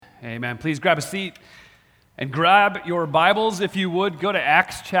Amen. Please grab a seat and grab your Bibles, if you would. Go to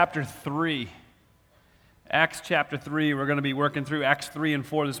Acts chapter 3. Acts chapter 3. We're going to be working through Acts 3 and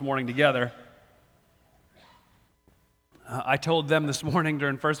 4 this morning together. I told them this morning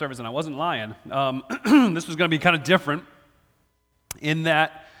during first service, and I wasn't lying, this was going to be kind of different in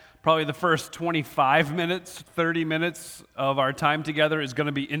that probably the first 25 minutes, 30 minutes of our time together is going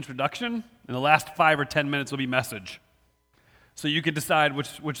to be introduction, and the last 5 or 10 minutes will be message. So you could decide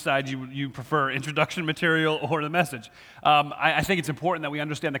which side you prefer, introduction material or the message. I think it's important that we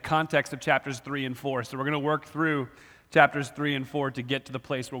understand the context of chapters 3 and 4. So we're going to work through chapters 3 and 4 to get to the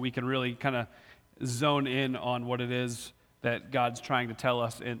place where we can really kind of zone in on what it is that God's trying to tell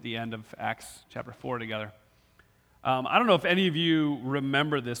us at the end of Acts chapter 4 together. I don't know if any of you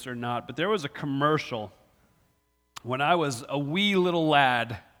remember this or not, but there was a commercial when I was a wee little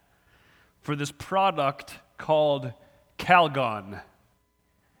lad for this product called Calgon.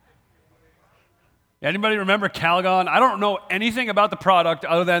 Anybody remember Calgon? I don't know anything about the product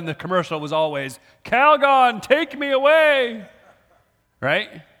other than the commercial was always, Calgon, take me away,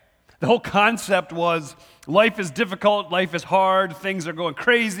 right? The whole concept was life is difficult, life is hard, things are going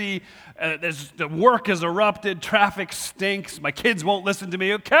crazy, the work has erupted, traffic stinks, my kids won't listen to me,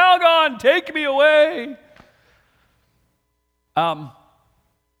 Calgon, take me away.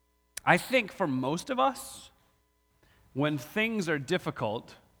 I think for most of us, when things are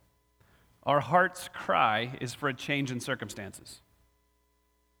difficult, our heart's cry is for a change in circumstances.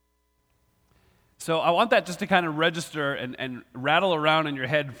 So I want that just to kind of register and rattle around in your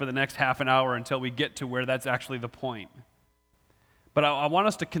head for the next half an hour until we get to where that's actually the point. But I want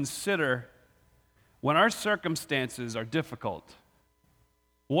us to consider when our circumstances are difficult,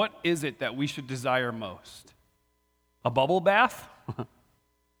 what is it that we should desire most? A bubble bath?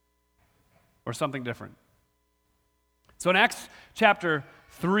 Or something different? So in Acts chapter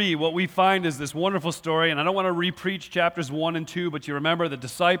 3, what we find is this wonderful story, and I don't want to re-preach chapters 1 and 2, but you remember the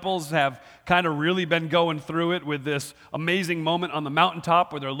disciples have kind of really been going through it with this amazing moment on the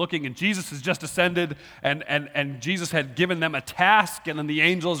mountaintop where they're looking and Jesus has just ascended and Jesus had given them a task, and then the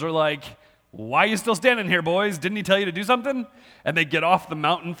angels are like, why are you still standing here, boys? Didn't he tell you to do something? And they get off the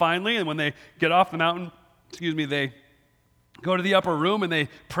mountain finally, and when they get off the mountain, they go to the upper room and they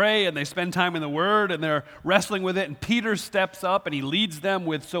pray and they spend time in the Word and they're wrestling with it. And Peter steps up and he leads them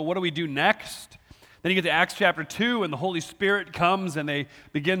with, so what do we do next? Then you get to Acts chapter 2 and the Holy Spirit comes and they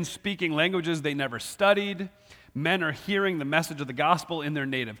begin speaking languages they never studied. Men are hearing the message of the gospel in their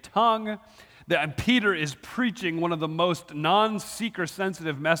native tongue. And Peter is preaching one of the most non-seeker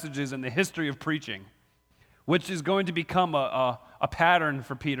sensitive messages in the history of preaching, which is going to become a pattern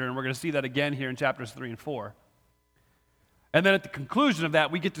for Peter. And we're going to see that again here in chapters 3 and 4. And then at the conclusion of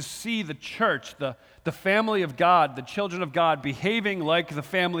that, we get to see the church, the family of God, the children of God, behaving like the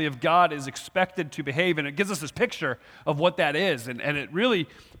family of God is expected to behave. And it gives us this picture of what that is. And it really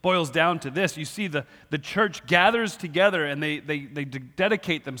boils down to this. You see the church gathers together and they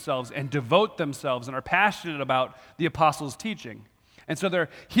dedicate themselves and devote themselves and are passionate about the apostles' teaching. And so they're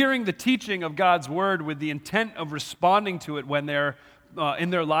hearing the teaching of God's word with the intent of responding to it when they're in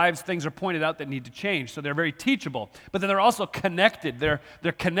their lives, things are pointed out that need to change. So they're very teachable. But then they're also connected. They're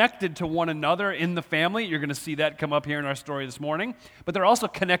connected to one another in the family. You're going to see that come up here in our story this morning. But they're also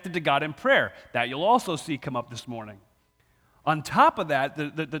connected to God in prayer. That you'll also see come up this morning. On top of that,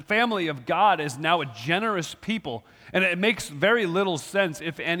 the family of God is now a generous people. And it makes very little sense,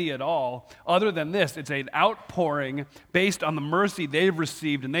 if any at all, other than this. It's an outpouring based on the mercy they've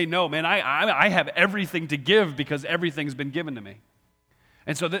received. And they know, man, I have everything to give because everything's been given to me.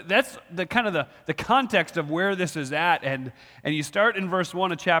 And so that's the kind of the context of where this is at. And you start in verse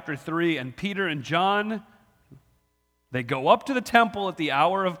 1 of chapter 3, and Peter and John, they go up to the temple at the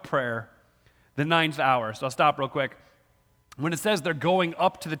hour of prayer, the 9th hour. So I'll stop real quick. When it says they're going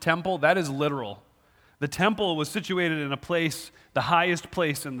up to the temple, that is literal. The temple was situated in a place, the highest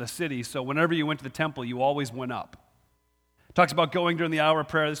place in the city. So whenever you went to the temple, you always went up. It talks about going during the hour of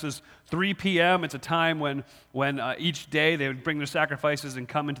prayer. This is 3 p.m. It's a time when each day they would bring their sacrifices and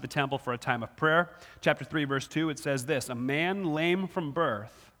come into the temple for a time of prayer. Chapter 3, verse 2, it says this, a man lame from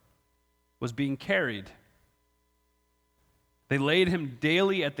birth was being carried. They laid him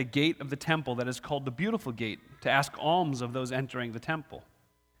daily at the gate of the temple that is called the Beautiful Gate to ask alms of those entering the temple.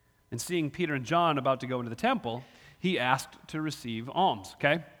 And seeing Peter and John about to go into the temple, he asked to receive alms,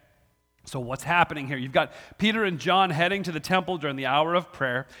 okay? So what's happening here? You've got Peter and John heading to the temple during the hour of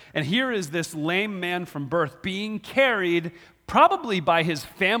prayer, and here is this lame man from birth being carried probably by his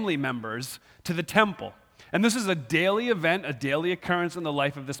family members to the temple. And this is a daily event, a daily occurrence in the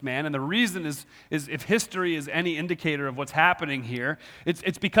life of this man. And the reason is if history is any indicator of what's happening here,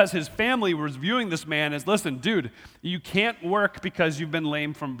 it's because his family was viewing this man as, listen, dude, you can't work because you've been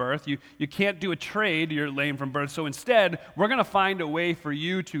lame from birth. You can't do a trade, you're lame from birth. So instead, we're going to find a way for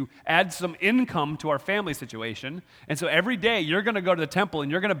you to add some income to our family situation. And so every day, you're going to go to the temple and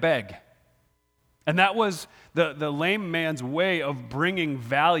you're going to beg. And that was the lame man's way of bringing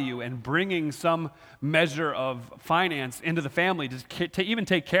value and bringing some measure of finance into the family to even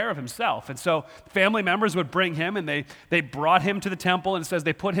take care of himself. And so family members would bring him, and they brought him to the temple, and it says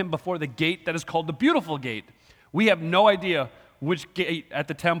they put him before the gate that is called the Beautiful Gate. We have no idea which gate at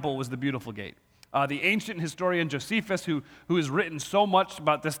the temple was the Beautiful Gate. The ancient historian Josephus, who has written so much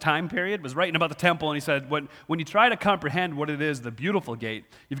about this time period, was writing about the temple, and he said, when you try to comprehend what it is, the Beautiful Gate,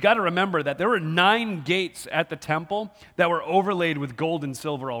 you've got to remember that there were 9 gates at the temple that were overlaid with gold and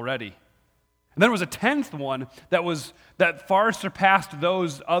silver already. And then there was a 10th one that far surpassed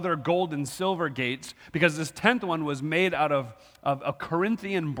those other gold and silver gates, because this 10th one was made out of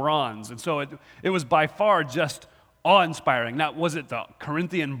Corinthian bronze. And so it was by far just awe-inspiring. Now, was it the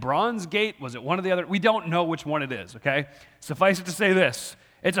Corinthian bronze gate? Was it one of the other? We don't know which one it is, okay? Suffice it to say this: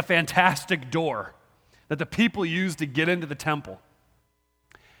 it's a fantastic door that the people use to get into the temple.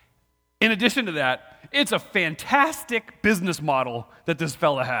 In addition to that, it's a fantastic business model that this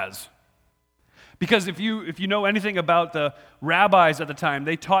fella has. Because if you know anything about the rabbis at the time,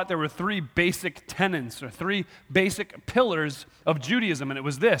 they taught there were 3 basic tenets or 3 basic pillars of Judaism, and it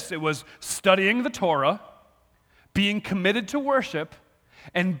was this: it was studying the Torah, being committed to worship,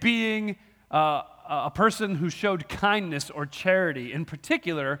 and being a person who showed kindness or charity, in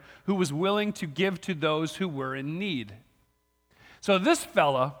particular, who was willing to give to those who were in need. So this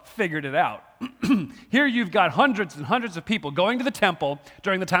fella figured it out. Here you've got hundreds and hundreds of people going to the temple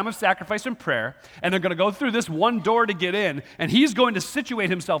during the time of sacrifice and prayer, and they're going to go through this one door to get in, and he's going to situate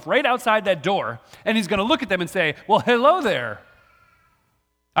himself right outside that door, and he's going to look at them and say, well, hello there.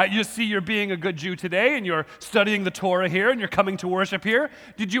 You see you're being a good Jew today, and you're studying the Torah here, and you're coming to worship here.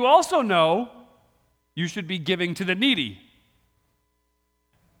 Did you also know you should be giving to the needy?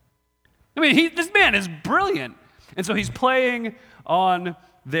 I mean, this man is brilliant. And so he's playing on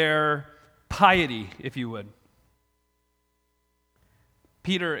their piety, if you would.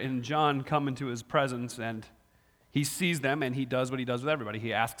 Peter and John come into his presence, and he sees them, and he does what he does with everybody.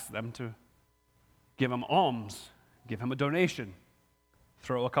 He asks them to give him alms, give him a donation,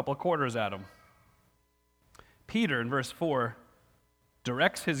 throw a couple of quarters at him. Peter, in verse 4,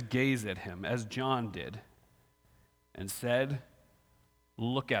 directs his gaze at him, as John did, and said,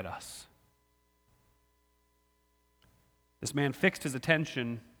 "Look at us." This man fixed his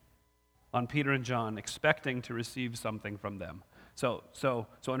attention on Peter and John, expecting to receive something from them. So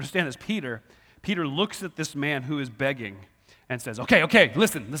understand this. Peter looks at this man who is begging and says, okay,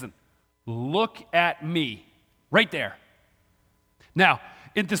 listen. Look at me, right there. Now,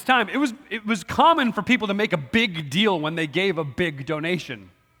 at this time, it was common for people to make a big deal when they gave a big donation.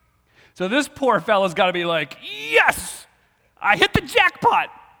 So this poor fella's got to be like, yes, I hit the jackpot.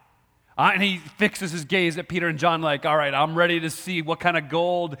 And he fixes his gaze at Peter and John like, all right, I'm ready to see what kind of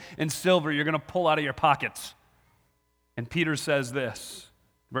gold and silver you're going to pull out of your pockets. And Peter says this,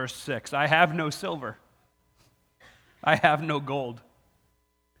 verse 6, I have no silver. I have no gold.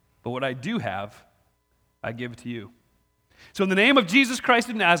 But what I do have, I give to you. So in the name of Jesus Christ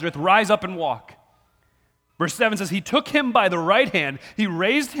of Nazareth, rise up and walk. Verse 7 says, he took him by the right hand, he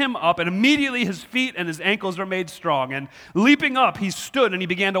raised him up, and immediately his feet and his ankles were made strong. And leaping up, he stood and he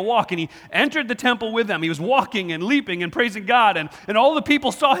began to walk, and he entered the temple with them. He was walking and leaping and praising God, and all the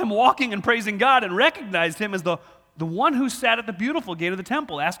people saw him walking and praising God and recognized him as the one who sat at the beautiful gate of the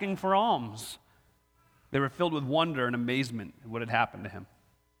temple asking for alms. They were filled with wonder and amazement at what had happened to him.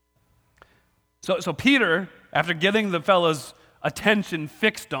 So Peter, after getting the fella's attention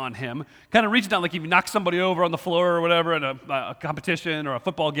fixed on him, kind of reached down like if you knock somebody over on the floor or whatever in a competition or a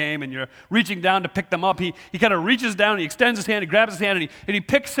football game and you're reaching down to pick them up. He kind of reaches down, he extends his hand, he grabs his hand, and he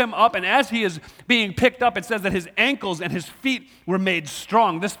picks him up, and as he is being picked up, it says that his ankles and his feet were made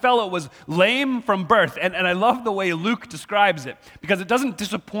strong. This fellow was lame from birth, and I love the way Luke describes it, because it doesn't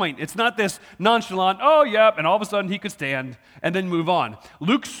disappoint. It's not this nonchalant, oh, yep, and all of a sudden he could stand and then move on.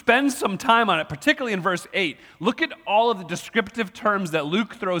 Luke spends some time on it, particularly in verse 8. Look at all of the descriptive terms that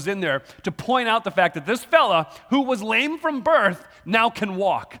Luke throws in there to point out the fact that this fella who was lame from birth now can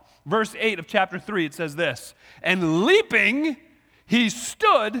walk. Verse 8 of chapter 3, it says this, and leaping, he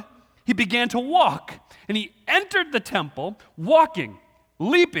stood, he began to walk, and he entered the temple, walking,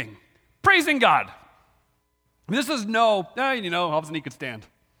 leaping, praising God. This is all of a sudden he could stand.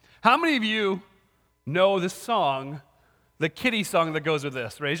 How many of you know the song, the kiddie song that goes with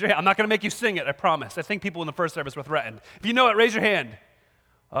this? Raise your hand. I'm not going to make you sing it, I promise. I think people in the first service were threatened. If you know it, raise your hand.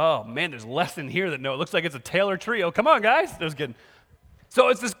 Oh, man, there's less in here that know. It looks like it's a Taylor trio. Come on, guys. There's good. So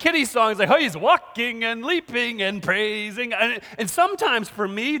it's this kiddie song. It's like, oh, he's walking and leaping and praising. And sometimes for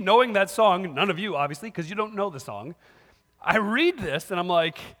me, knowing that song, none of you, obviously, because you don't know the song, I read this and I'm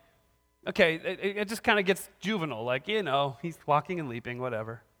like, okay, it just kind of gets juvenile. Like, he's walking and leaping,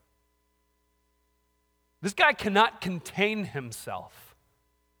 whatever. This guy cannot contain himself.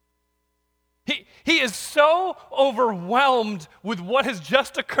 He is so overwhelmed with what has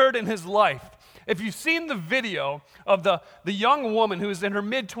just occurred in his life. If you've seen the video of the young woman who is in her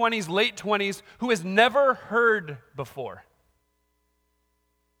mid-20s, late 20s, who has never heard before.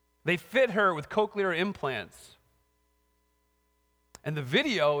 They fit her with cochlear implants. And the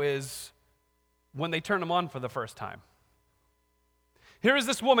video is when they turn them on for the first time. Here is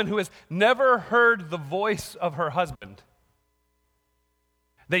this woman who has never heard the voice of her husband.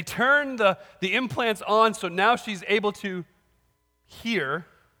 They turn the implants on, so now she's able to hear,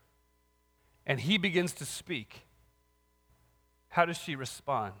 and he begins to speak. How does she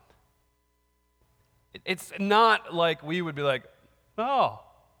respond? It's not like we would be like, oh,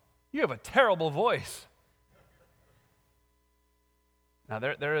 you have a terrible voice. Now,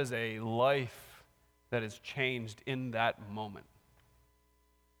 there is a life that is changed in that moment.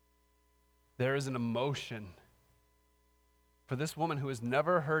 There is an emotion for this woman who has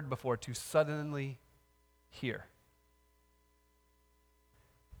never heard before to suddenly hear.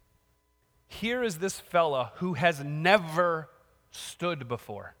 Here is this fella who has never stood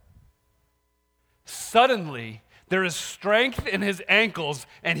before. Suddenly, there is strength in his ankles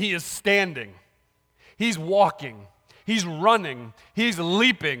and he is standing. He's walking. He's running. He's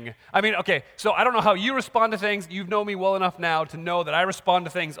leaping. I mean, okay, so I don't know how you respond to things. You've known me well enough now to know that I respond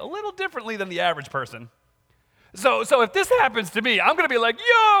to things a little differently than the average person. So if this happens to me, I'm going to be like,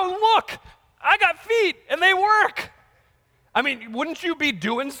 yo, look, I got feet and they work. I mean, wouldn't you be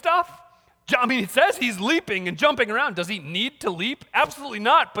doing stuff? I mean, it says he's leaping and jumping around. Does he need to leap? Absolutely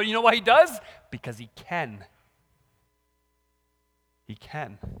not. But you know why he does? Because he can. He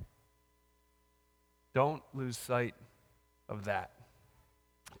can. Don't lose sight of that.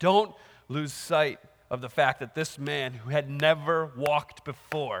 Don't lose sight of the fact that this man who had never walked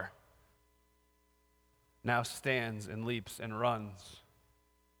before now stands and leaps and runs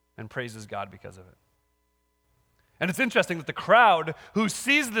and praises God because of it. And it's interesting that the crowd who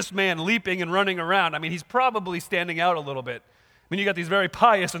sees this man leaping and running around, I mean, he's probably standing out a little bit. I mean, you got these very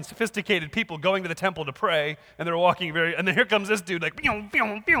pious and sophisticated people going to the temple to pray, and they're walking and then here comes this dude like, pew,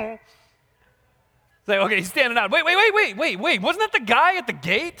 pew, pew. It's like, okay, he's standing out. Wait, wasn't that the guy at the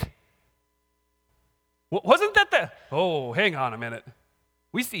gate? Wasn't that oh, hang on a minute.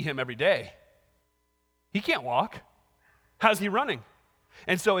 We see him every day. He can't walk. How's he running?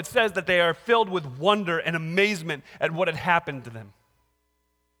 And so it says that they are filled with wonder and amazement at what had happened to them.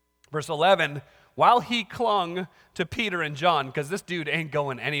 Verse 11, while he clung to Peter and John, because this dude ain't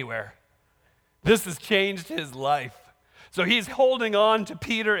going anywhere. This has changed his life. So he's holding on to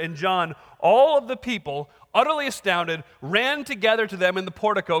Peter and John. All of the people, utterly astounded, ran together to them in the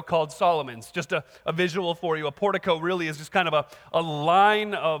portico called Solomon's. Just a visual for you. A portico really is just kind of a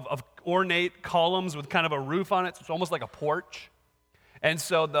line of ornate columns with kind of a roof on it. So it's almost like a porch. And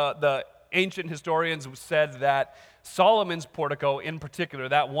so the ancient historians said that Solomon's portico in particular,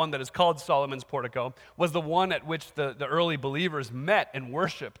 that one that is called Solomon's portico, was the one at which the early believers met and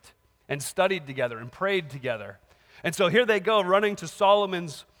worshiped and studied together and prayed together. And so here they go running to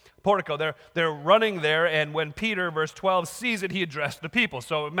Solomon's portico. They're running there, and when Peter, verse 12, sees it, he addressed the people.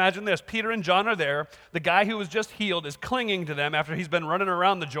 So imagine this. Peter and John are there. The guy who was just healed is clinging to them after he's been running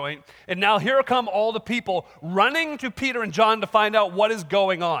around the joint. And now here come all the people running to Peter and John to find out what is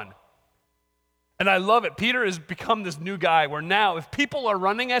going on. And I love it. Peter has become this new guy where now if people are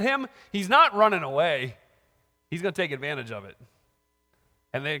running at him, he's not running away. He's going to take advantage of it.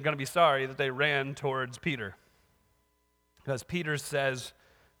 And they're going to be sorry that they ran towards Peter. Because Peter says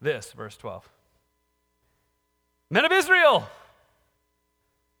this, verse 12. Men of Israel,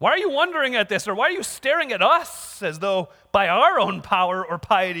 why are you wondering at this? Or why are you staring at us as though by our own power or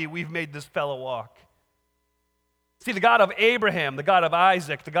piety we've made this fellow walk? See, the God of Abraham, the God of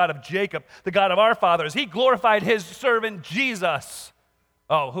Isaac, the God of Jacob, the God of our fathers, he glorified his servant Jesus,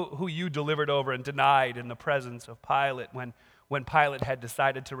 who you delivered over and denied in the presence of Pilate when Pilate had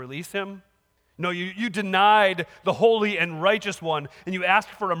decided to release him. No, you denied the holy and righteous one, and you asked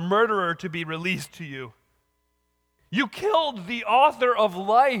for a murderer to be released to you. You killed the author of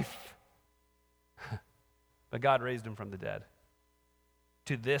life. But God raised him from the dead.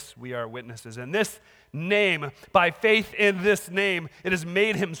 To this we are witnesses. And this name, by faith in this name, it has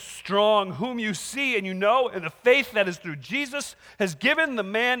made him strong, whom you see and you know, and the faith that is through Jesus has given the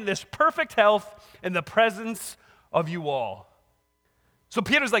man this perfect health in the presence of you all. So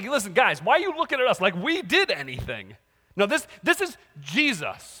Peter's like, listen, guys, why are you looking at us like we did anything? No, this is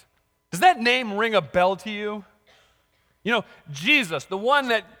Jesus. Does that name ring a bell to you? You know, Jesus, the one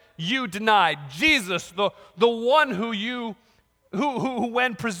that you denied. Jesus, the one who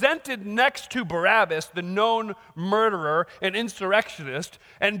when presented next to Barabbas, the known murderer and insurrectionist,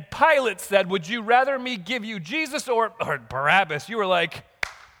 and Pilate said, would you rather me give you Jesus or Barabbas? You were like,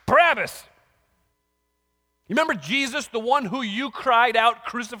 Barabbas. You remember Jesus, the one who you cried out,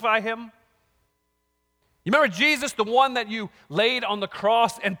 crucify him? You remember Jesus, the one that you laid on the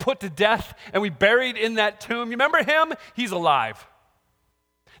cross and put to death and we buried in that tomb? You remember him? He's alive.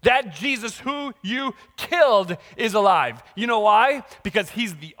 That Jesus who you killed is alive. You know why? Because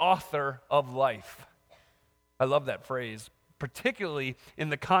he's the author of life. I love that phrase, particularly in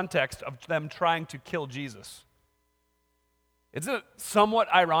the context of them trying to kill Jesus. Isn't it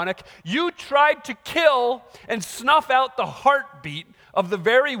somewhat ironic? You tried to kill and snuff out the heartbeat of the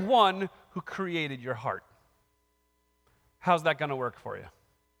very one who created your heart. How's that going to work for you?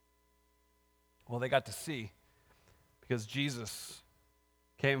 Well, they got to see because Jesus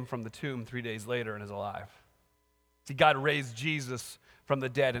came from the tomb 3 days later and is alive. See, God raised Jesus from the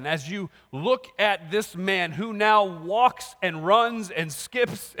dead. And as you look at this man who now walks and runs and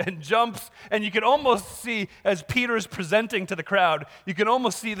skips and jumps, and you can almost see, as Peter is presenting to the crowd, you can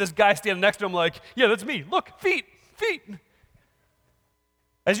almost see this guy standing next to him like, yeah, that's me. Look, feet.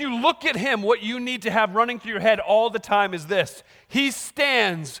 As you look at him, what you need to have running through your head all the time is this. He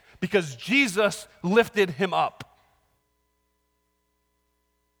stands because Jesus lifted him up.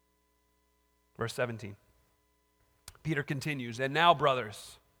 Verse 17. Peter continues, and now,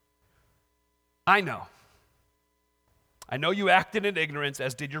 brothers, I know you acted in ignorance,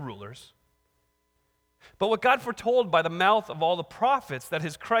 as did your rulers. But what God foretold by the mouth of all the prophets that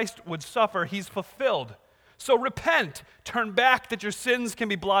his Christ would suffer, he's fulfilled. So repent, turn back that your sins can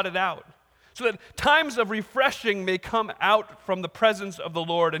be blotted out, so that times of refreshing may come out from the presence of the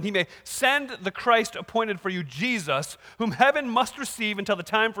Lord, and he may send the Christ appointed for you, Jesus, whom heaven must receive until the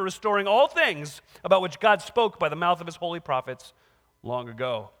time for restoring all things about which God spoke by the mouth of his holy prophets long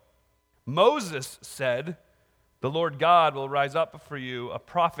ago. Moses said, the Lord God will rise up for you a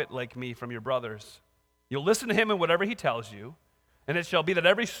prophet like me from your brothers. You'll listen to him in whatever he tells you, and it shall be that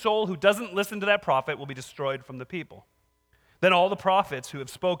every soul who doesn't listen to that prophet will be destroyed from the people. Then all the prophets who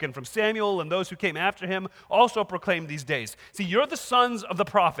have spoken, from Samuel and those who came after him, also proclaimed these days. See, you're the sons of the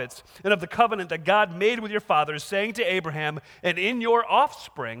prophets and of the covenant that God made with your fathers, saying to Abraham, and in your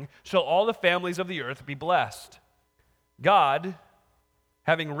offspring shall all the families of the earth be blessed. God,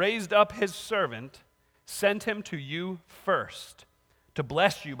 having raised up his servant, sent him to you first to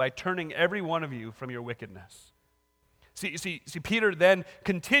bless you by turning every one of you from your wickedness. See, Peter then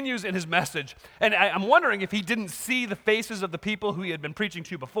continues in his message, and I'm wondering if he didn't see the faces of the people who he had been preaching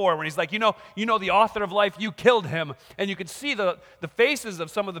to before, when he's like, you know the author of life, you killed him, and you could see the faces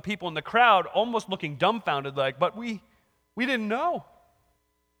of some of the people in the crowd almost looking dumbfounded, like, but we didn't know.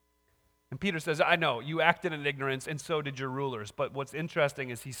 And Peter says, I know, you acted in ignorance, and so did your rulers, but what's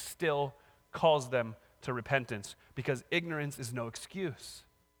interesting is he still calls them to repentance, because ignorance is no excuse.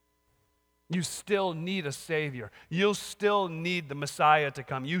 You still need a Savior. You'll still need the Messiah to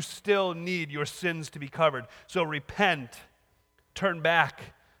come. You still need your sins to be covered. So repent, turn back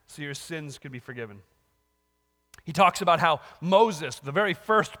so your sins could be forgiven. He talks about how Moses, the very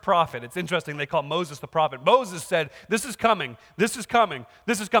first prophet, it's interesting they call Moses the prophet. Moses said, this is coming, this is coming,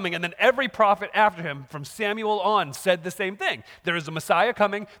 this is coming. And then every prophet after him, from Samuel on, said the same thing. There is a Messiah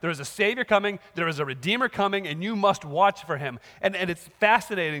coming, there is a Savior coming, there is a Redeemer coming, and you must watch for him. And it's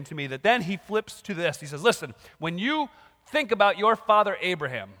fascinating to me that then he flips to this. He says, listen, when you think about your father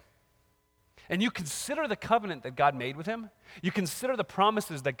Abraham, and you consider the covenant that God made with him, you consider the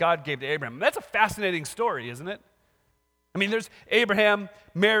promises that God gave to Abraham. That's a fascinating story, isn't it? I mean, there's Abraham,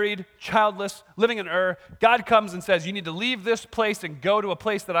 married, childless, living in Ur. God comes and says, you need to leave this place and go to a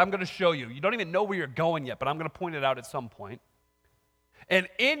place that I'm going to show you. You don't even know where you're going yet, but I'm going to point it out at some point. And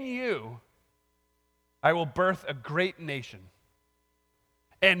in you, I will birth a great nation.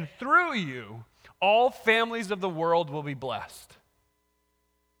 And through you, all families of the world will be blessed.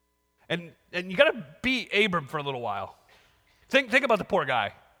 And you got to be Abram for a little while. Think about the poor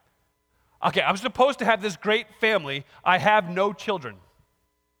guy. Okay, I'm supposed to have this great family. I have no children.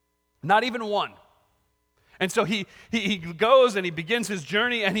 Not even one. And so he goes and he begins his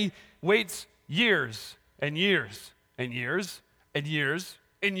journey and he waits years and years and years and years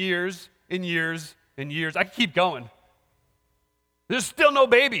and years and years and years. I can keep going. There's still no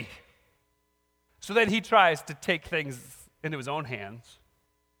baby. So then he tries to take things into his own hands.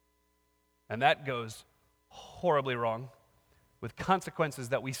 And that goes horribly wrong, with consequences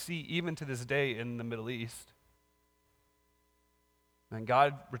that we see even to this day in the Middle East. And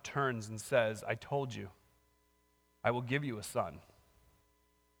God returns and says, I told you, I will give you a son.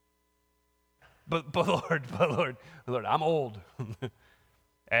 But Lord, I'm old.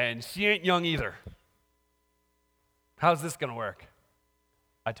 And she ain't young either. How's this going to work?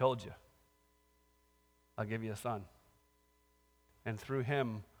 I told you, I'll give you a son. And through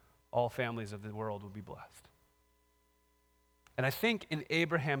him, all families of the world will be blessed. And I think in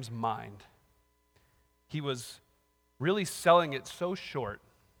Abraham's mind, he was really selling it so short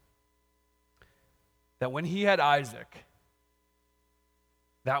that when he had Isaac,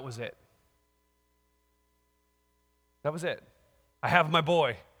 that was it. That was it. I have my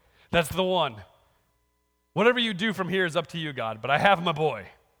boy. That's the one. Whatever you do from here is up to you, God, but I have my boy.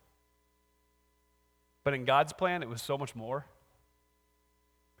 But in God's plan, it was so much more.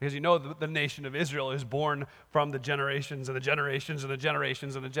 Because you know the nation of Israel is born from the generations and the generations and the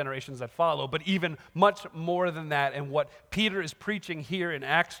generations and the generations that follow. But even much more than that, and what Peter is preaching here in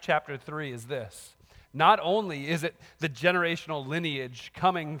Acts chapter 3 is this. Not only is it the generational lineage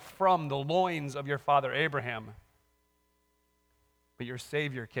coming from the loins of your father Abraham, but your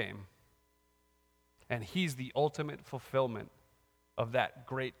Savior came. And he's the ultimate fulfillment of that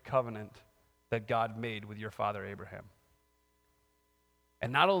great covenant that God made with your father Abraham.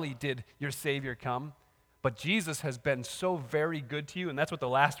 And not only did your Savior come, but Jesus has been so very good to you, and that's what the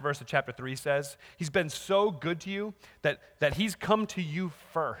last verse of chapter 3 says. He's been so good to you that he's come to you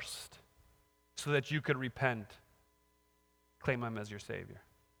first so that you could repent, claim him as your Savior.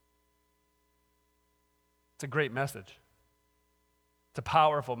 It's a great message. It's a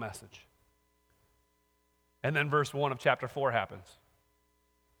powerful message. And then verse 1 of chapter 4 happens.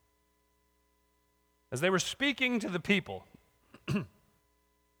 As they were speaking to the people,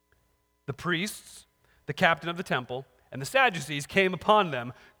 the priests, the captain of the temple, and the Sadducees came upon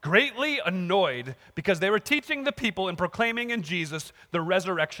them, greatly annoyed because they were teaching the people and proclaiming in Jesus the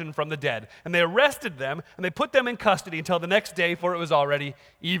resurrection from the dead. And they arrested them, and they put them in custody until the next day, for it was already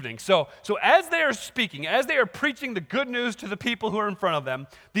evening. So as they are speaking, as they are preaching the good news to the people who are in front of them,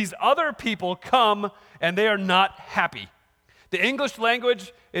 these other people come, and they are not happy. The English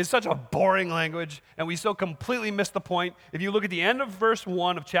language is such a boring language, and we so completely miss the point. If you look at the end of verse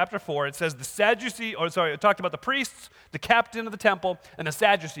 1 of chapter 4, it says it talked about the priests, the captain of the temple, and the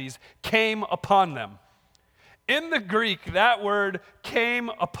Sadducees came upon them. In the Greek, that word came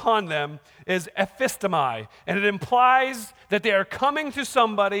upon them is ephistomai, and it implies that they are coming to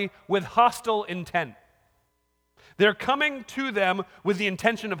somebody with hostile intent. They're coming to them with the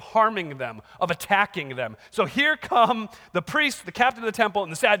intention of harming them, of attacking them. So here come the priests, the captain of the temple,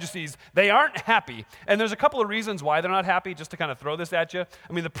 and the Sadducees. They aren't happy. And there's a couple of reasons why they're not happy, just to kind of throw this at you.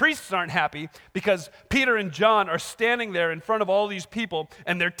 I mean, the priests aren't happy because Peter and John are standing there in front of all these people,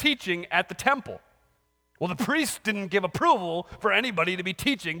 and they're teaching at the temple. Well, the priests didn't give approval for anybody to be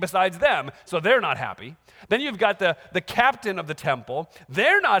teaching besides them, so they're not happy. Then you've got the captain of the temple.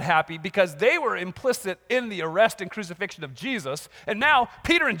 They're not happy because they were implicit in the arrest and crucifixion of Jesus. And now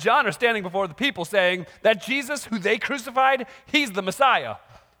Peter and John are standing before the people saying that Jesus, who they crucified, he's the Messiah.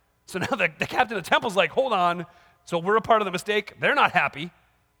 So now the captain of the temple's like, hold on, so we're a part of the mistake. They're not happy.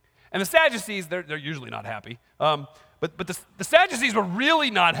 And the Sadducees, they're usually not happy. But the Sadducees were really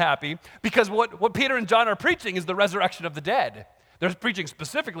not happy because what Peter and John are preaching is the resurrection of the dead. They're preaching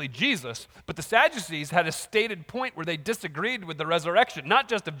specifically Jesus, but the Sadducees had a stated point where they disagreed with the resurrection, not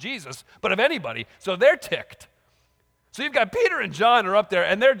just of Jesus, but of anybody. So they're ticked. So you've got Peter and John are up there,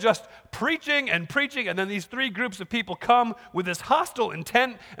 and they're just preaching, and then these three groups of people come with this hostile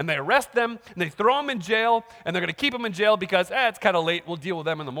intent, and they arrest them, and they throw them in jail, and they're going to keep them in jail because, it's kind of late, we'll deal with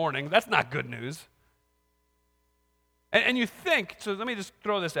them in the morning. That's not good news. And you think, so let me just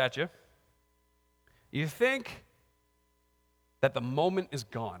throw this at you. You think that the moment is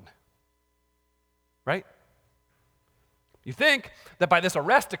gone, right? You think that by this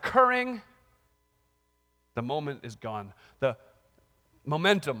arrest occurring, the moment is gone. The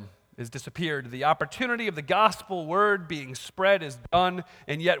momentum is disappeared. The opportunity of the gospel word being spread is done.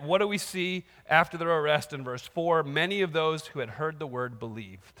 And yet, what do we see after their arrest in verse 4? Many of those who had heard the word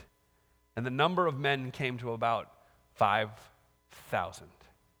believed. And the number of men came to about 5,000.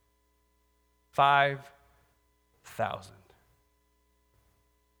 5,000.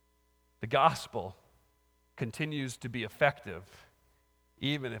 The gospel continues to be effective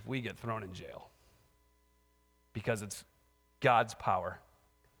even if we get thrown in jail because it's God's power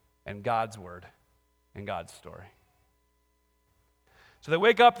and God's word and God's story. So they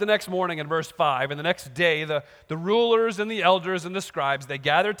wake up the next morning in verse 5, and the next day the rulers and the elders and the scribes, they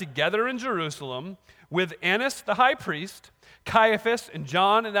gathered together in Jerusalem with Annas the high priest, Caiaphas and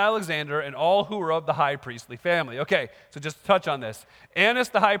John and Alexander, and all who were of the high priestly family. Okay, so just to touch on this. Annas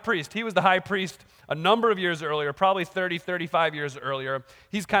the high priest, he was the high priest a number of years earlier, probably 30, 35 years earlier.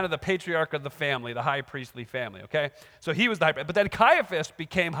 He's kind of the patriarch of the family, the high priestly family, okay? So he was the high priest. But then Caiaphas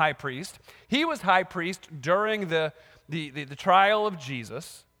became high priest. He was high priest during the trial of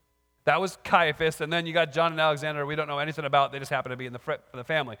Jesus. That was Caiaphas, and then you got John and Alexander we don't know anything about. They just happen to be in the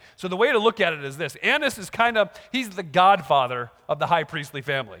family. So the way to look at it is this. Annas is he's the godfather of the high priestly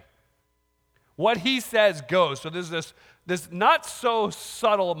family. What he says goes. So there's this not so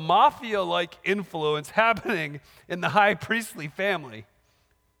subtle mafia-like influence happening in the high priestly family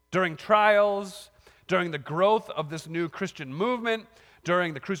during trials, during the growth of this new Christian movement,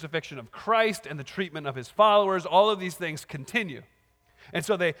 during the crucifixion of Christ and the treatment of his followers. All of these things continue. And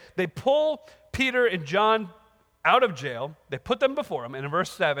so they pull Peter and John out of jail. They put them before him. And in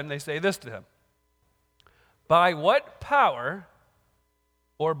verse 7, they say this to him. By what power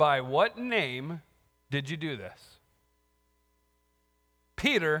or by what name did you do this?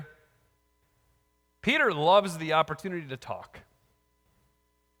 Peter loves the opportunity to talk.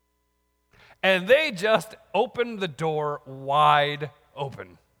 And they just opened the door wide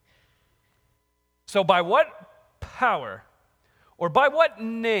open. So by what power or by what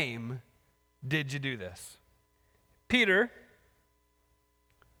name did you do this? Peter,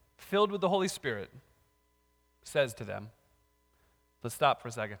 filled with the Holy Spirit, says to them, let's stop for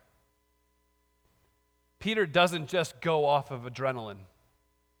a second. Peter doesn't just go off of adrenaline.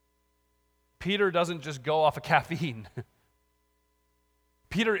 Peter doesn't just go off of caffeine.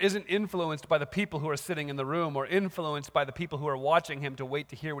 Peter isn't influenced by the people who are sitting in the room or influenced by the people who are watching him to wait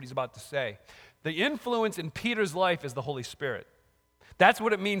to hear what he's about to say. The influence in Peter's life is the Holy Spirit. That's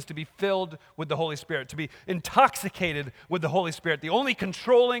what it means to be filled with the Holy Spirit, to be intoxicated with the Holy Spirit. The only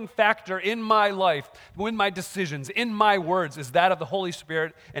controlling factor in my life, in my decisions, in my words, is that of the Holy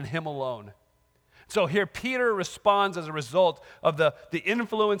Spirit and Him alone. So here Peter responds as a result of the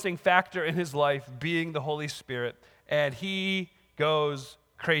influencing factor in his life being the Holy Spirit, and he goes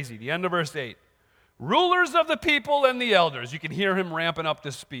crazy. The end of verse 8. Rulers of the people and the elders. You can hear him ramping up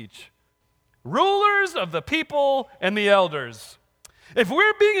this speech. Rulers of the people and the elders. If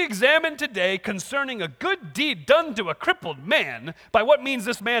we're being examined today concerning a good deed done to a crippled man, by what means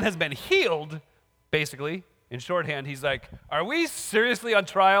this man has been healed, basically, in shorthand, he's like, are we seriously on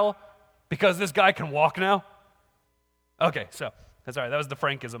trial because this guy can walk now? Okay, so that's all right. That was the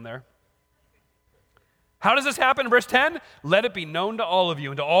Frankism there. How does this happen? Verse 10, let it be known to all of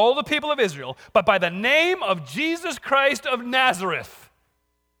you and to all the people of Israel, but by the name of Jesus Christ of Nazareth,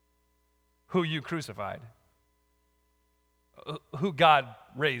 who you crucified, who God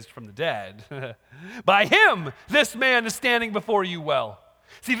raised from the dead. By him, this man is standing before you well.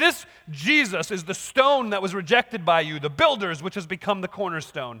 See, this Jesus is the stone that was rejected by you, the builders, which has become the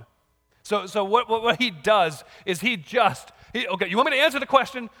cornerstone. So what he does is okay, you want me to answer the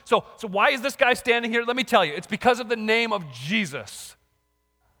question? So why is this guy standing here? Let me tell you. It's because of the name of Jesus.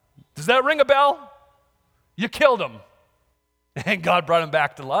 Does that ring a bell? You killed him, and God brought him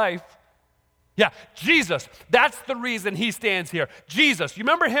back to life. Yeah, Jesus, that's the reason he stands here. Jesus, you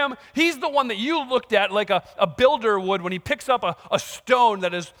remember him? He's the one that you looked at like a builder would when he picks up a stone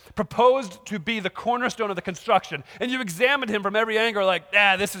that is proposed to be the cornerstone of the construction, and you examined him from every angle like,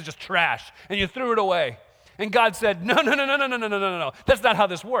 this is just trash, and you threw it away. And God said, no. That's not how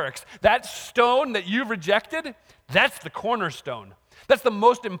this works. That stone that you've rejected, that's the cornerstone. That's the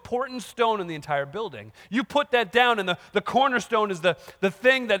most important stone in the entire building. You put that down, and the cornerstone is the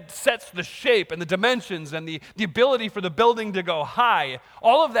thing that sets the shape and the dimensions and the ability for the building to go high.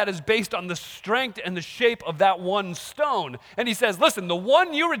 All of that is based on the strength and the shape of that one stone. And he says, listen, the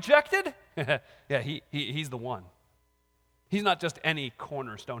one you rejected, yeah, he's the one. He's not just any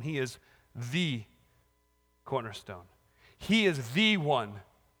cornerstone. He is the cornerstone. He is the one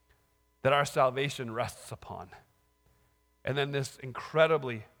that our salvation rests upon. And then this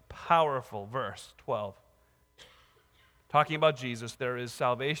incredibly powerful verse, 12. Talking about Jesus, there is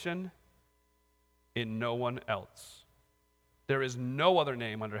salvation in no one else. There is no other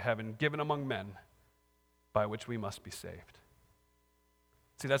name under heaven given among men by which we must be saved.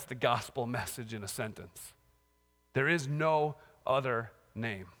 See, that's the gospel message in a sentence. There is no other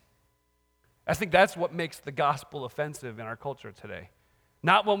name. I think that's what makes the gospel offensive in our culture today.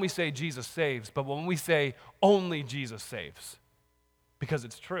 Not when we say Jesus saves, but when we say only Jesus saves. Because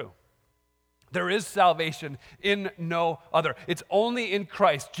it's true. There is salvation in no other. It's only in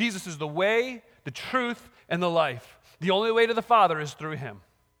Christ. Jesus is the way, the truth, and the life. The only way to the Father is through him.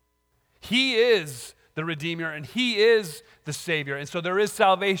 He is the Redeemer, and he is the Savior. And so there is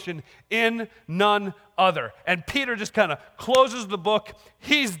salvation in none other. And Peter just kind of closes the book.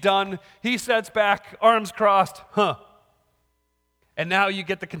 He's done. He sits back, arms crossed. And now you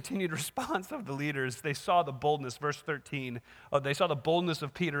get the continued response of the leaders. They saw the boldness, verse 13. They saw the boldness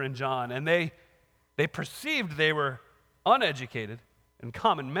of Peter and John, and they perceived they were uneducated and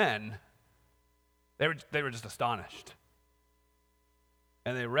common men. They were just astonished.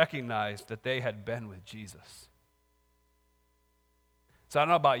 And they recognized that they had been with Jesus. So I don't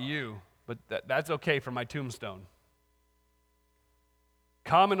know about you, but that's okay for my tombstone.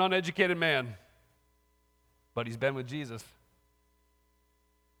 Common, uneducated man, but he's been with Jesus.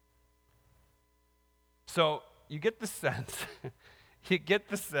 So you get the sense,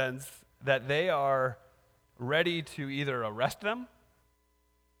 that they are ready to either arrest them,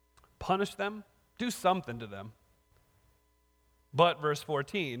 punish them, do something to them. But, verse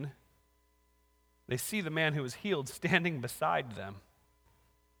 14, they see the man who was healed standing beside them.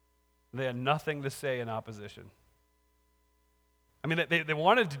 They had nothing to say in opposition. I mean, they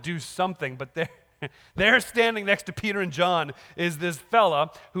wanted to do something, but they're standing next to Peter and John is this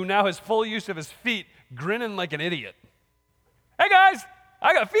fella who now has full use of his feet, grinning like an idiot. Hey, guys,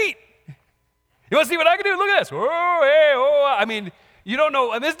 I got feet. You want to see what I can do? Look at this. Oh, hey, oh. I mean, you don't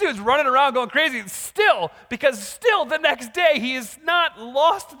know, and this dude's running around going crazy because the next day he has not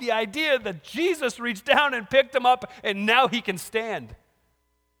lost the idea that Jesus reached down and picked him up and now he can stand.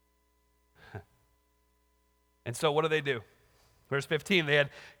 And so what do? Verse 15, they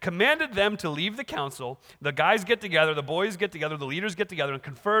had commanded them to leave the council. The guys get together, the boys get together, the leaders get together and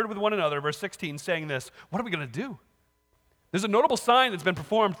conferred with one another. Verse 16 saying this, what are we going to do? There's a notable sign that's been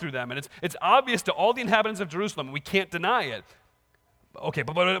performed through them, and it's obvious to all the inhabitants of Jerusalem. We can't deny it. Okay,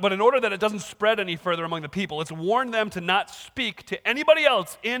 but in order that it doesn't spread any further among the people, let's warn them to not speak to anybody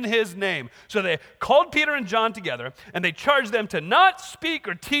else in his name. So they called Peter and John together, and they charged them to not speak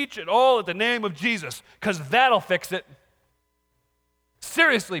or teach at all at the name of Jesus, because that'll fix it.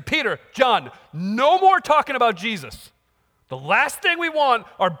 Seriously, Peter, John, no more talking about Jesus. The last thing we want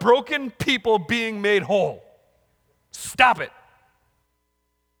are broken people being made whole. Stop it.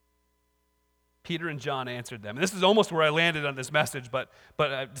 Peter and John answered them. And this is almost where I landed on this message, but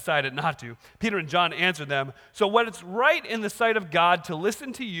I decided not to. Peter and John answered them, so when it's right in the sight of God to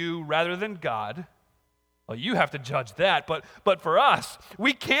listen to you rather than God, well, you have to judge that. But for us,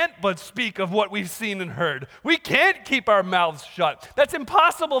 we can't but speak of what we've seen and heard. We can't keep our mouths shut. That's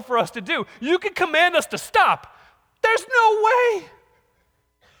impossible for us to do. You can command us to stop. There's no way.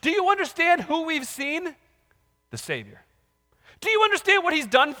 Do you understand who we've seen? The Savior. Do you understand what he's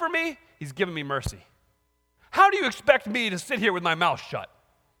done for me? He's given me mercy. How do you expect me to sit here with my mouth shut?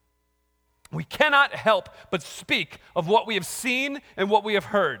 We cannot help but speak of what we have seen and what we have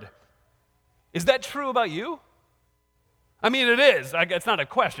heard. Is that true about you? I mean, it is. It's not a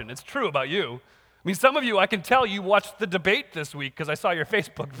question. It's true about you. I mean, some of you, I can tell you watched the debate this week because I saw your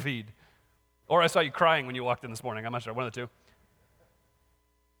Facebook feed. Or I saw you crying when you walked in this morning. I'm not sure, one of the two.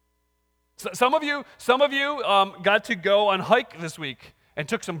 So some of you got to go on hike this week and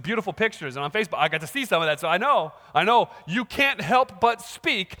took some beautiful pictures. And on Facebook, I got to see some of that. So I know, you can't help but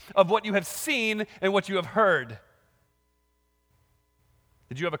speak of what you have seen and what you have heard.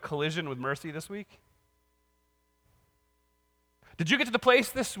 Did you have a collision with mercy this week? Did you get to the place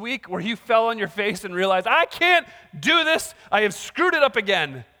this week where you fell on your face and realized, I can't do this, I have screwed it up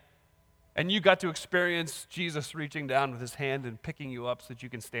again? And you got to experience Jesus reaching down with his hand and picking you up so that you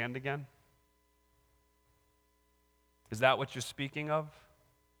can stand again? Is that what you're speaking of?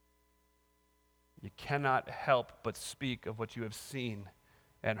 You cannot help but speak of what you have seen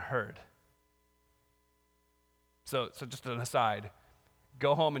and heard. So just an aside,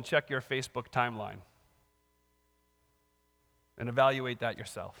 go home and check your Facebook timeline and evaluate that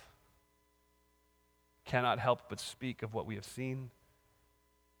yourself. Cannot help but speak of what we have seen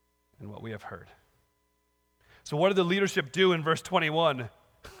and what we have heard. So what did the leadership do in verse 21?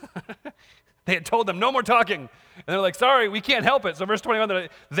 They had told them, no more talking. And they're like, sorry, we can't help it. So verse 21,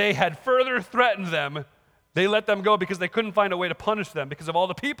 they had further threatened them. They let them go because they couldn't find a way to punish them because of all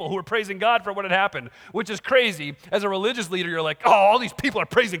the people who were praising God for what had happened, which is crazy. As a religious leader, you're like, oh, all these people are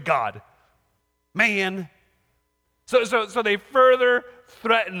praising God. Man. So they further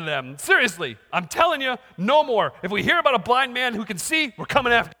threatened them. Seriously, I'm telling you, no more. If we hear about a blind man who can see, we're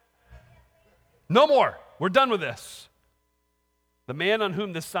coming after him. No more. We're done with this. The man on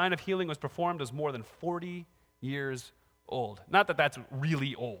whom this sign of healing was performed was more than 40 years old. Not that that's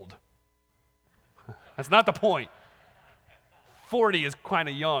really old. That's not the point. 40 is kind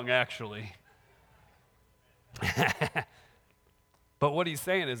of young, actually. But what he's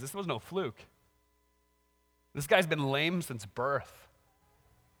saying is this was no fluke. This guy's been lame since birth.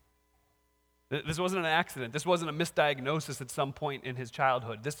 This wasn't an accident. This wasn't a misdiagnosis at some point in his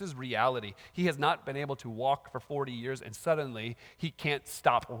childhood. This is reality. He has not been able to walk for 40 years, and suddenly he can't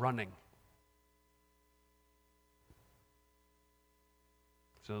stop running.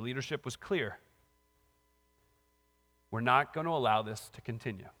 So the leadership was clear. We're not going to allow this to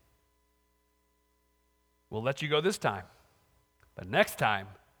continue. We'll let you go this time, but next time,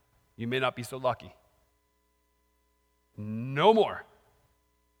 you may not be so lucky. No more.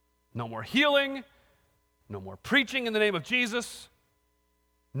 No more healing. No more preaching in the name of Jesus.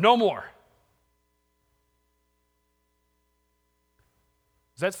 No more.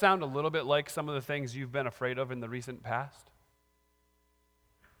 Does that sound a little bit like some of the things you've been afraid of in the recent past?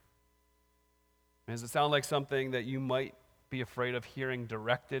 Does it sound like something that you might be afraid of hearing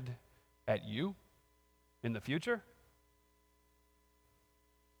directed at you in the future?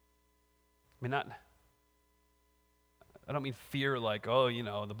 I don't mean fear like, the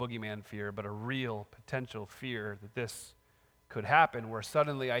boogeyman fear, but a real potential fear that this could happen where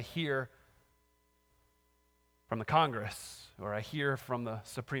suddenly I hear from the Congress, or I hear from the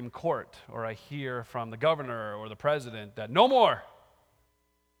Supreme Court, or I hear from the governor or the president that no more.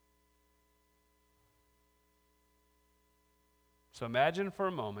 So imagine for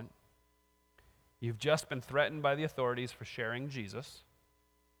a moment, you've just been threatened by the authorities for sharing Jesus.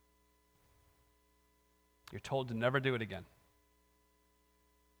 You're told to never do it again.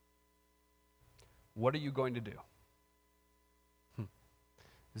 What are you going to do?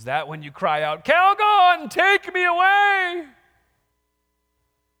 Is that when you cry out, Calgon, take me away?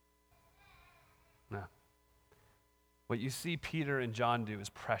 No. What you see Peter and John do is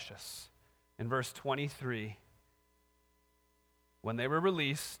precious. In verse 23, when they were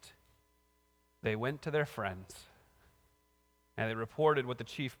released, they went to their friends. And they reported what the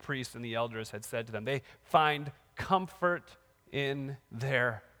chief priests and the elders had said to them. They find comfort in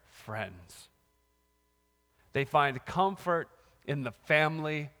their friends. They find comfort in the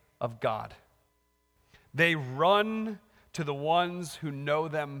family of God. They run to the ones who know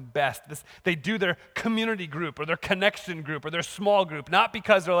them best. They do their community group or their connection group or their small group, not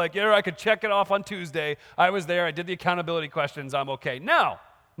because they're like, I could check it off on Tuesday. I was there. I did the accountability questions. I'm okay. No.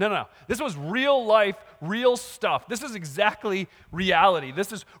 This was real life, real stuff. This is exactly reality.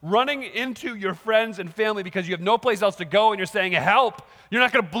 This is running into your friends and family because you have no place else to go and you're saying, help. You're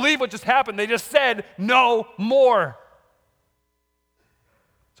not going to believe what just happened. They just said no more.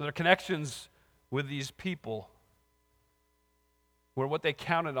 So their connections with these people were what they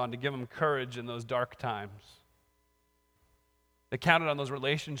counted on to give them courage in those dark times. They counted on those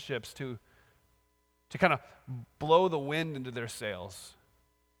relationships to kind of blow the wind into their sails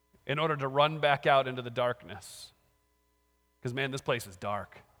in order to run back out into the darkness. Because, man, this place is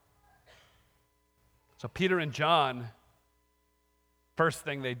dark. So Peter and John, first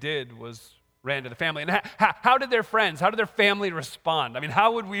thing they did was ran to the family. And how did their friends, how did their family respond? I mean,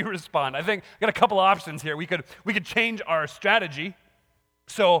 how would we respond? I think I got a couple options here. We could change our strategy.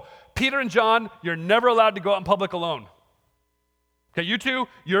 So Peter and John, you're never allowed to go out in public alone. Okay, you two,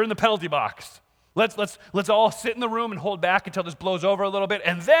 you're in the penalty box. Let's all sit in the room and hold back until this blows over a little bit.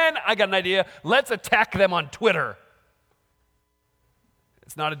 And then I got an idea. Let's attack them on Twitter.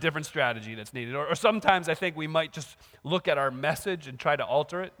 It's not a different strategy that's needed. Or sometimes I think we might just look at our message and try to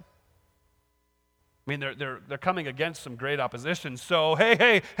alter it. I mean, they're coming against some great opposition. So,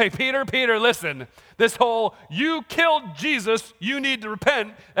 hey, Peter, listen. This whole, you killed Jesus, you need to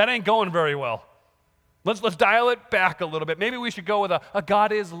repent, that ain't going very well. Let's dial it back a little bit. Maybe we should go with a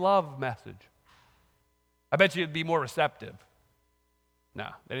God is love message. I bet you it'd be more receptive. No,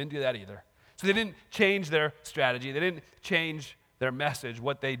 they didn't do that either. So they didn't change their strategy. They didn't change their message.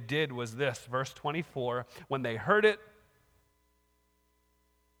 What they did was this, verse 24, when they heard it,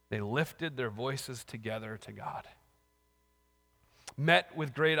 they lifted their voices together to God. Met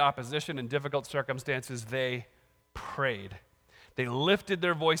with great opposition and difficult circumstances, they prayed. They lifted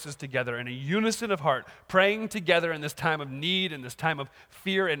their voices together in a unison of heart, praying together in this time of need and this time of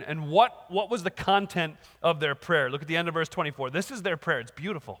fear. And what was the content of their prayer? Look at the end of verse 24. This is their prayer. It's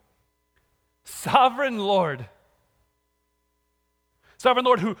beautiful. Sovereign Lord,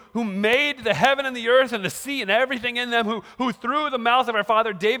 who made the heaven and the earth and the sea and everything in them, who through the mouth of our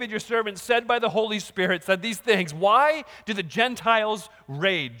father David, your servant, said by the Holy Spirit, said these things. Why do the Gentiles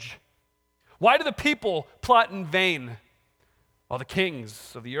rage? Why do the people plot in vain? All the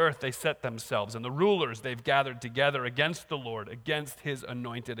kings of the earth, they set themselves, and the rulers, they've gathered together against the Lord, against his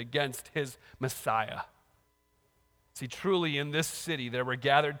anointed, against his Messiah. See, truly in this city there were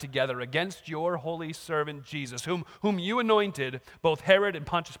gathered together against your holy servant Jesus, whom you anointed, both Herod and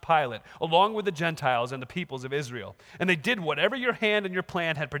Pontius Pilate, along with the Gentiles and the peoples of Israel. And they did whatever your hand and your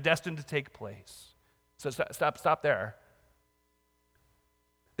plan had predestined to take place. So stop there.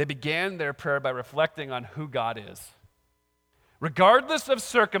 They began their prayer by reflecting on who God is. Regardless of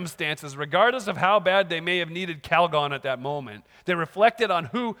circumstances, regardless of how bad they may have needed Calgon at that moment, they reflected on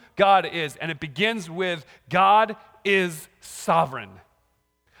who God is, and it begins with God is sovereign.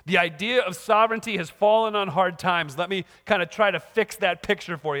 The idea of sovereignty has fallen on hard times. Let me kind of try to fix that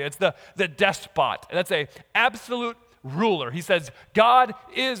picture for you. It's the despot. That's an absolute ruler. He says, God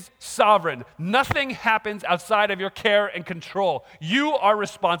is sovereign. Nothing happens outside of your care and control. You are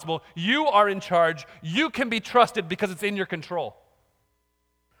responsible. You are in charge. You can be trusted because it's in your control.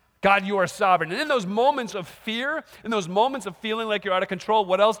 God, you are sovereign. And in those moments of fear, in those moments of feeling like you're out of control,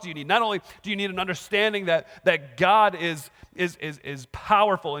 what else do you need? Not only do you need an understanding that God is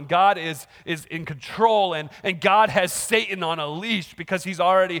powerful and God is in control and God has Satan on a leash because he's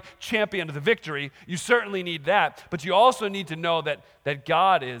already championed the victory, you certainly need that. But you also need to know that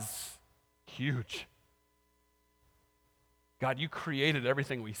God is huge. God, you created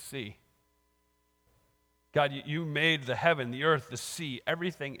everything we see. God, you made the heaven, the earth, the sea,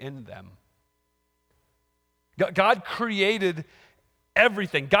 everything in them. God created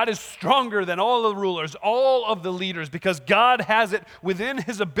everything. God is stronger than all the rulers, all of the leaders, because God has it within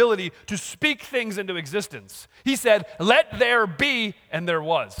his ability to speak things into existence. He said, let there be, and there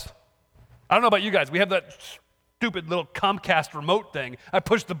was. I don't know about you guys. We have that stupid little Comcast remote thing. I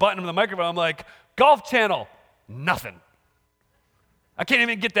push the button on the microphone. I'm like, Golf Channel, nothing. I can't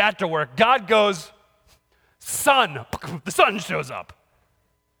even get that to work. God goes, sun, the sun shows up.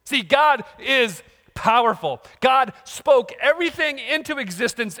 See, God is powerful. God spoke everything into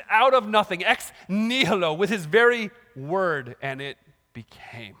existence out of nothing, ex nihilo, with his very word, and it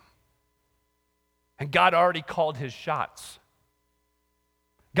became. And God already called his shots.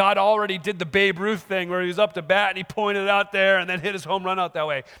 God already did the Babe Ruth thing where he was up to bat and he pointed it out there and then hit his home run out that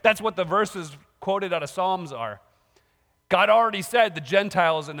way. That's what the verses quoted out of Psalms are. God already said the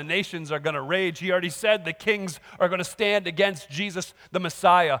Gentiles and the nations are going to rage. He already said the kings are going to stand against Jesus, the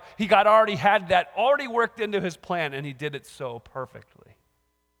Messiah. God already had that already worked into his plan, and he did it so perfectly.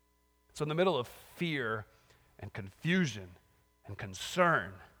 So in the middle of fear and confusion and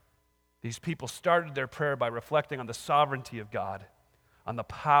concern, these people started their prayer by reflecting on the sovereignty of God, on the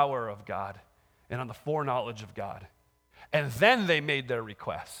power of God, and on the foreknowledge of God. And then they made their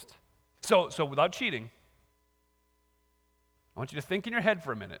request. So without cheating, I want you to think in your head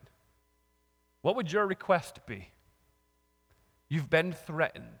for a minute. What would your request be? You've been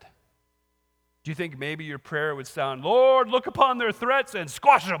threatened. Do you think maybe your prayer would sound, Lord, look upon their threats and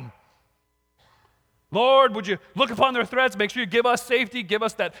squash them? Lord, would you look upon their threats, make sure you give us safety, give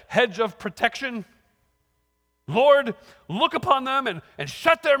us that hedge of protection? Lord, look upon them and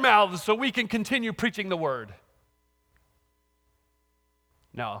shut their mouths so we can continue preaching the word.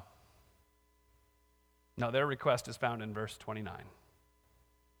 No. Now, their request is found in verse 29.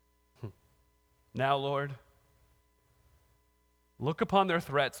 Now, Lord, look upon their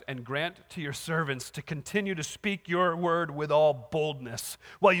threats and grant to your servants to continue to speak your word with all boldness,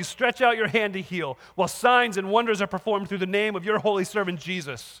 while you stretch out your hand to heal, while signs and wonders are performed through the name of your holy servant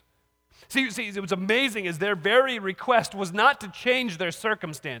Jesus. See, it was amazing is their very request was not to change their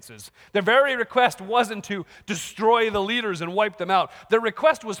circumstances. Their very request wasn't to destroy the leaders and wipe them out. Their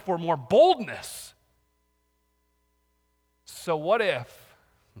request was for more boldness. So what if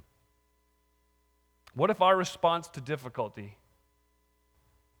our response to difficulty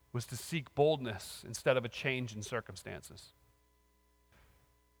was to seek boldness instead of a change in circumstances?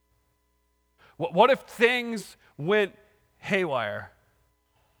 What if things went haywire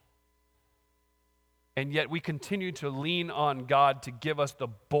and yet we continue to lean on God to give us the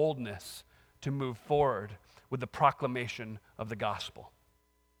boldness to move forward with the proclamation of the gospel?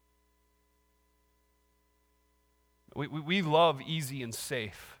 We love easy and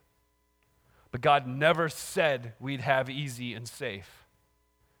safe, but God never said we'd have easy and safe.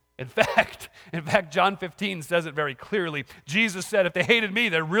 In fact, John 15 says it very clearly. Jesus said, if they hated me,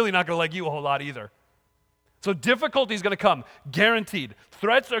 they're really not going to like you a whole lot either. So difficulty is going to come, guaranteed.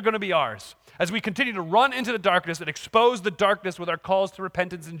 Threats are going to be ours. As we continue to run into the darkness and expose the darkness with our calls to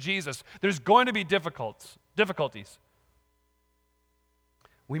repentance in Jesus, there's going to be difficulties.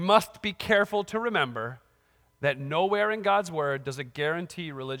 We must be careful to remember that nowhere in God's word does it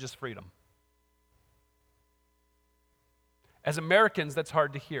guarantee religious freedom. As Americans, that's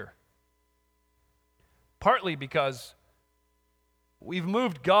hard to hear. Partly because we've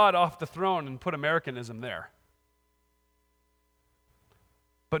moved God off the throne and put Americanism there.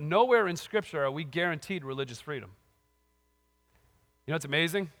 But nowhere in Scripture are we guaranteed religious freedom. You know what's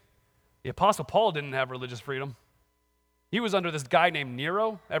amazing? The Apostle Paul didn't have religious freedom. He was under this guy named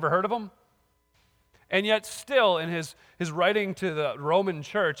Nero. Ever heard of him? And yet still, in his writing to the Roman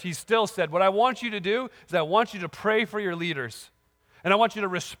church, he still said, what I want you to do is I want you to pray for your leaders. And I want you to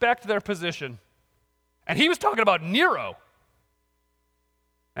respect their position. And he was talking about Nero.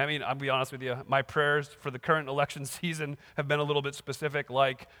 I mean, I'll be honest with you, my prayers for the current election season have been a little bit specific,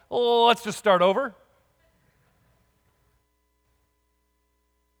 like, oh, let's just start over.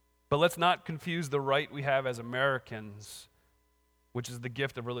 But let's not confuse the right we have as Americans, which is the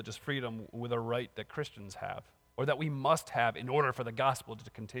gift of religious freedom, with a right that Christians have, or that we must have in order for the gospel to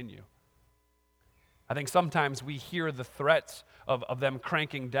continue. I think sometimes we hear the threats of them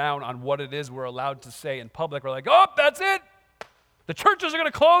cranking down on what it is we're allowed to say in public. We're like, oh, that's it. The churches are going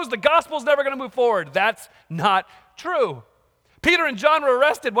to close. The gospel's never going to move forward. That's not true. Peter and John were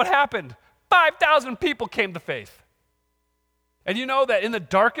arrested. What happened? 5,000 people came to faith. And you know that in the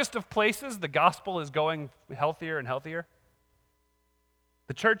darkest of places, the gospel is going healthier and healthier?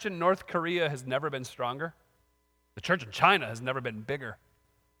 The church in North Korea has never been stronger. The church in China has never been bigger.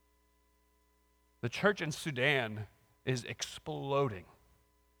 The church in Sudan is exploding,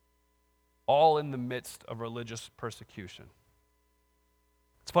 all in the midst of religious persecution.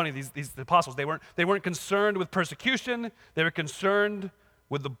 It's funny, these apostles, they weren't concerned with persecution. They were concerned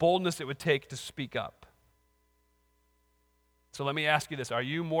with the boldness it would take to speak up. So let me ask you this. Are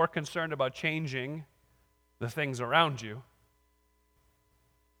you more concerned about changing the things around you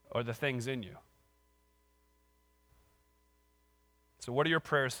or the things in you? So what do your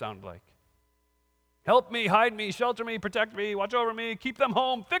prayers sound like? Help me, hide me, shelter me, protect me, watch over me, keep them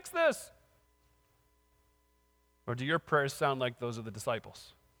home, fix this. Or do your prayers sound like those of the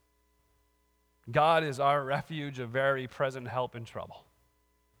disciples? God is our refuge, a very present help in trouble.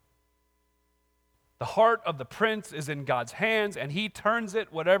 The heart of the prince is in God's hands, and he turns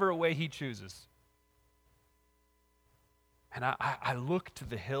it whatever way he chooses. And I look to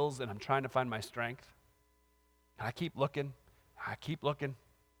the hills, and I'm trying to find my strength. And I keep looking.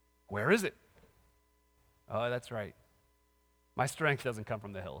 Where is it? Oh, that's right. My strength doesn't come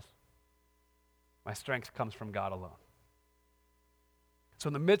from the hills. My strength comes from God alone. So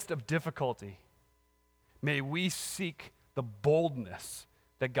in the midst of difficulty, may we seek the boldness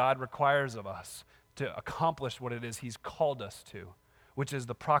that God requires of us to accomplish what it is he's called us to, which is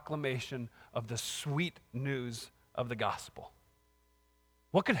the proclamation of the sweet news of the gospel.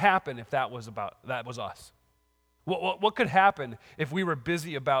 What could happen if that was us? What could happen if we were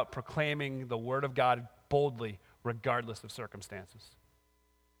busy about proclaiming the word of God boldly, regardless of circumstances?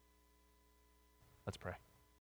 Let's pray.